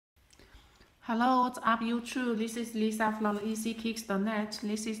Hello, what's up YouTube? This is Lisa from yeezykick.net.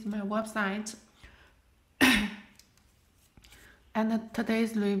 This is my website. And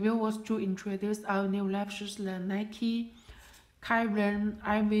today's review was to introduce our new live shoes, the Nike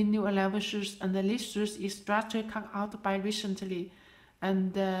Kyrie new 11 shoes, and this shoes is just come out by recently,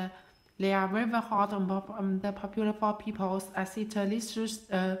 and they are very hot and popular for people. I see these shoes,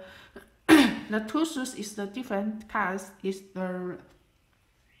 the two shoes is the different colors.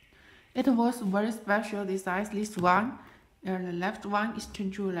 It was very special design. This one, the left one is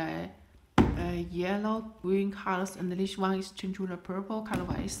changed to the yellow, green colors, and this one is changed to the purple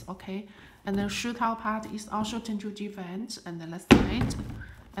colorways. Okay, and the shoe top part is also changed to different, and the side,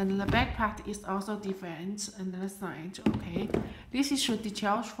 and the back part is also different, and the side. Okay, this is the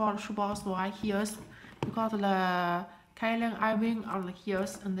details for the shoe box right here. You got the Kyrie icon on the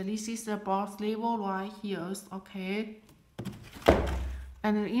heels, and this is the box label right here. Okay.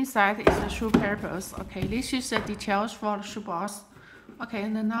 And the inside is the shoe papers. Okay, this is the details for the shoe box. Okay,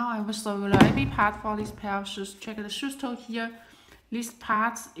 and now I will show you the every part for this pair of shoes. Check the shoe toe here. This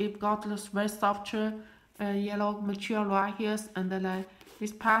part it got this very soft yellow material right here, and then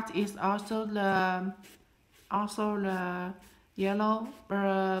this part is also the yellow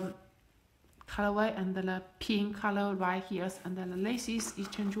colorway and the pink color right here, and then the laces is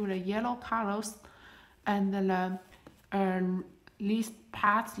changed to the yellow colors, and then these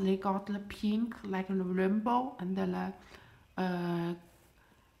parts they got the pink like the rainbow, and then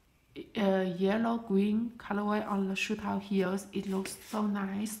yellow green colorway on the shoe toe heels. It looks so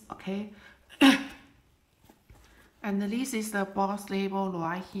nice. Okay. And this is the box label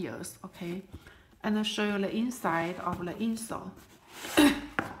right here. Okay, and I'll show you the inside of the insole.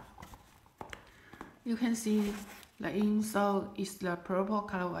 You can see the insole is the purple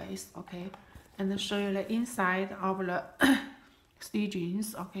colorways. Okay, and I'll show you the inside of the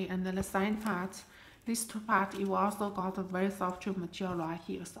stitchings. Okay, and then the side part, this two part, you also got a very soft material right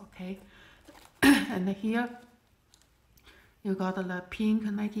here. Okay, and here you got the pink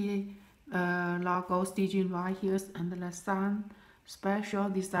Nike logo stitching right here, and the sun special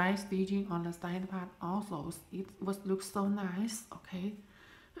design stitching on the side part also. It looks so nice. Okay.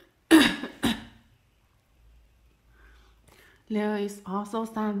 There is also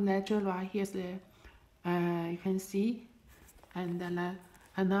some letter right here. You can see. And then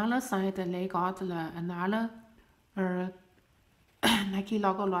another side they got another Nike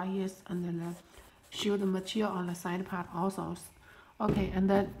logo right here, and then show the material on the side part also. Okay, and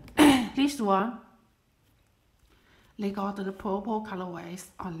then this one they got the purple colorways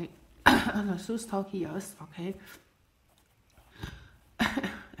on the shoe toe here. Okay,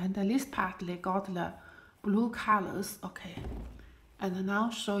 and then this part they got the blue colors. Okay, and now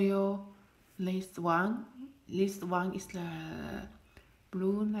show you this one. This one is the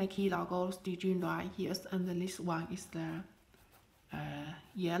blue Nike logo stitching right here, and this one is the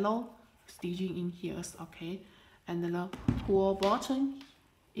yellow stitching in here. Okay, and the whole bottom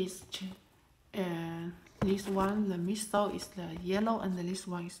is this one, the midsole is the yellow, and this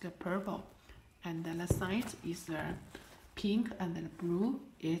one is the purple, and the side is the pink and the blue.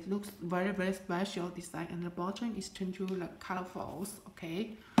 It looks very special design, and the bottom is changed to the colorfuls.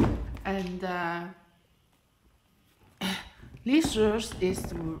 Okay, and this shoes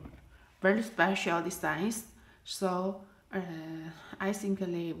is very special designs, so I think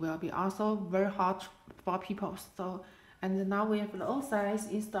they will be also very hot for people. So, and now we have the all size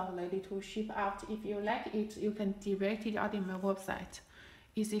installed ready to ship out. If you like it, you can directly order my website,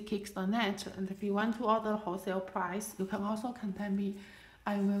 yeezykick.net. And if you want to order wholesale price, you can also contact me.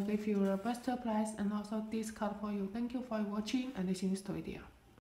 I will give you the best price and also discount for you. Thank you for watching and listening to the video.